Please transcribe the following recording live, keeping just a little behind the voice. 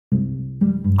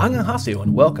Annyeonghaseyo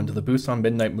and welcome to the Busan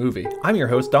Midnight Movie. I'm your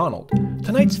host Donald.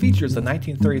 Tonight's feature is the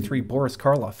 1933 Boris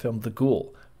Karloff film The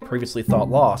Ghoul. Previously thought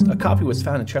lost, a copy was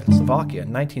found in Czechoslovakia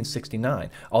in 1969,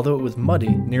 although it was muddy,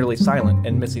 nearly silent,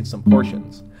 and missing some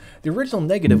portions. The original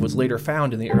negative was later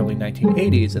found in the early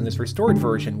 1980s, and this restored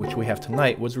version, which we have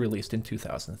tonight, was released in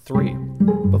 2003.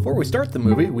 Before we start the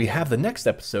movie, we have the next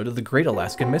episode of The Great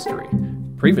Alaskan Mystery.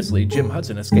 Previously, Jim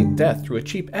Hudson escaped death through a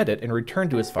cheap edit and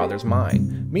returned to his father's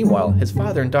mine. Meanwhile, his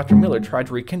father and Dr. Miller tried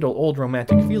to rekindle old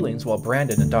romantic feelings while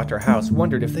Brandon and Dr. House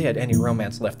wondered if they had any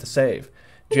romance left to save.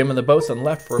 Jim and the bosun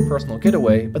left for a personal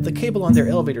getaway, but the cable on their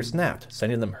elevator snapped,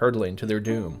 sending them hurtling to their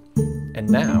doom. And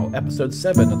now, Episode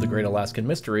 7 of The Great Alaskan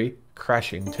Mystery,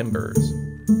 Crashing Timbers.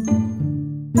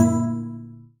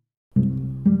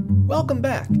 Welcome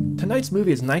back! Tonight's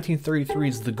movie is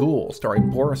 1933's The Ghoul, starring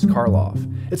Boris Karloff.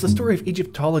 It's the story of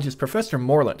Egyptologist Professor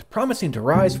Morland, promising to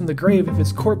rise from the grave if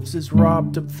his corpse is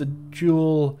robbed of the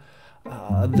jewel...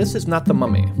 this is not the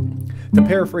mummy. To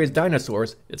paraphrase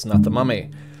dinosaurs, it's not the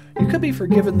mummy. You could be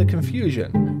forgiven the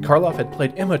confusion. Karloff had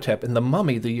played Imhotep in The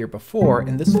Mummy the year before,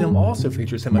 and this film also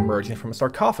features him emerging from a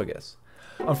sarcophagus.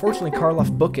 Unfortunately,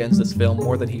 Karloff bookends this film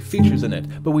more than he features in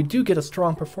it, but we do get a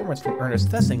strong performance from Ernest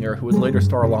Thesiger, who would later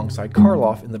star alongside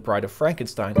Karloff in The Bride of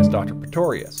Frankenstein as Dr.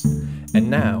 Pretorius. And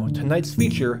now, tonight's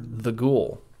feature, The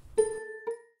Ghoul.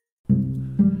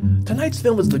 Tonight's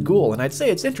film is The Ghoul, and I'd say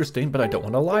it's interesting, but I don't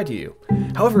want to lie to you.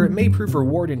 However, it may prove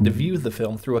rewarding to view the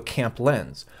film through a camp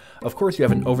lens. Of course, you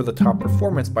have an over-the-top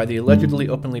performance by the allegedly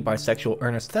openly bisexual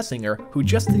Ernest Thesiger, who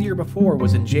just the year before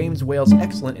was in James Whale's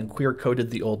excellent and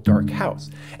queer-coded The Old Dark House.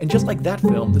 And just like that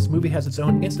film, this movie has its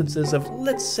own instances of,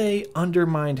 let's say,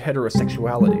 undermined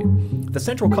heterosexuality. The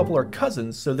central couple are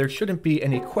cousins, so there shouldn't be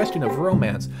any question of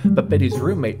romance, but Betty's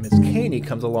roommate, Miss Caney,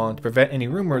 comes along to prevent any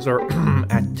rumors or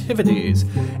activities,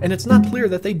 and it's not clear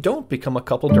that they don't become a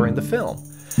couple during the film.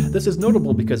 This is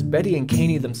notable because Betty and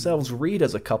Caney themselves read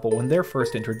as a couple when they're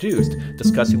first introduced,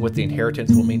 discussing what the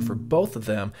inheritance will mean for both of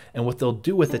them and what they'll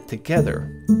do with it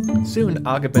together. Soon,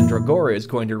 Aghaben Dragora is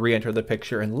going to re-enter the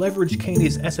picture and leverage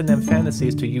Caney's S&M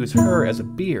fantasies to use her as a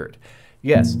beard.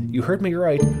 Yes, you heard me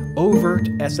right, overt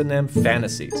S&M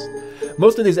fantasies.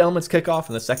 Most of these elements kick off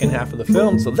in the second half of the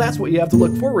film, so that's what you have to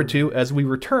look forward to as we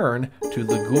return to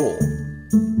The Ghoul.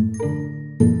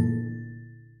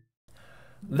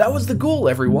 That was The Ghoul,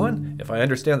 everyone! If I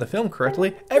understand the film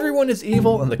correctly, everyone is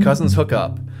evil and the cousins hook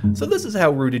up. So this is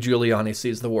how Rudy Giuliani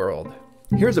sees the world.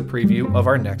 Here's a preview of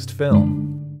our next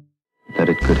film. That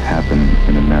it could happen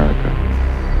in America.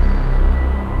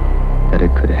 That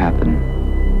it could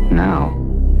happen now.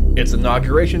 It's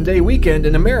Inauguration Day weekend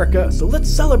in America, so let's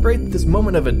celebrate this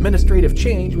moment of administrative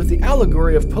change with the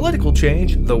allegory of political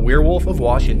change, the Werewolf of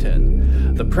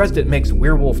Washington. The president makes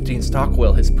Werewolf Dean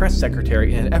Stockwell his press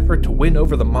secretary in an effort to win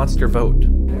over the monster vote.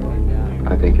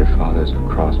 I think your father's a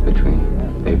cross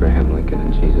between Abraham Lincoln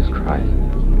and Jesus Christ.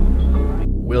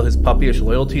 Will his puppyish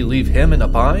loyalty leave him in a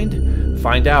bind?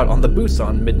 Find out on the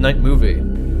Busan Midnight Movie.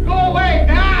 Go away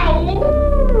now!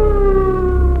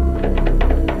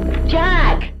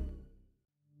 Jack!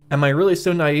 Am I really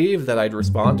so naive that I'd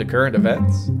respond to current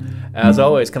events? As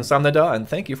always, kamsahamnida, and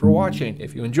thank you for watching.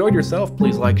 If you enjoyed yourself,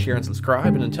 please like, share, and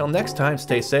subscribe, and until next time,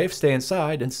 stay safe, stay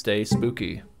inside, and stay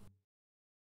spooky.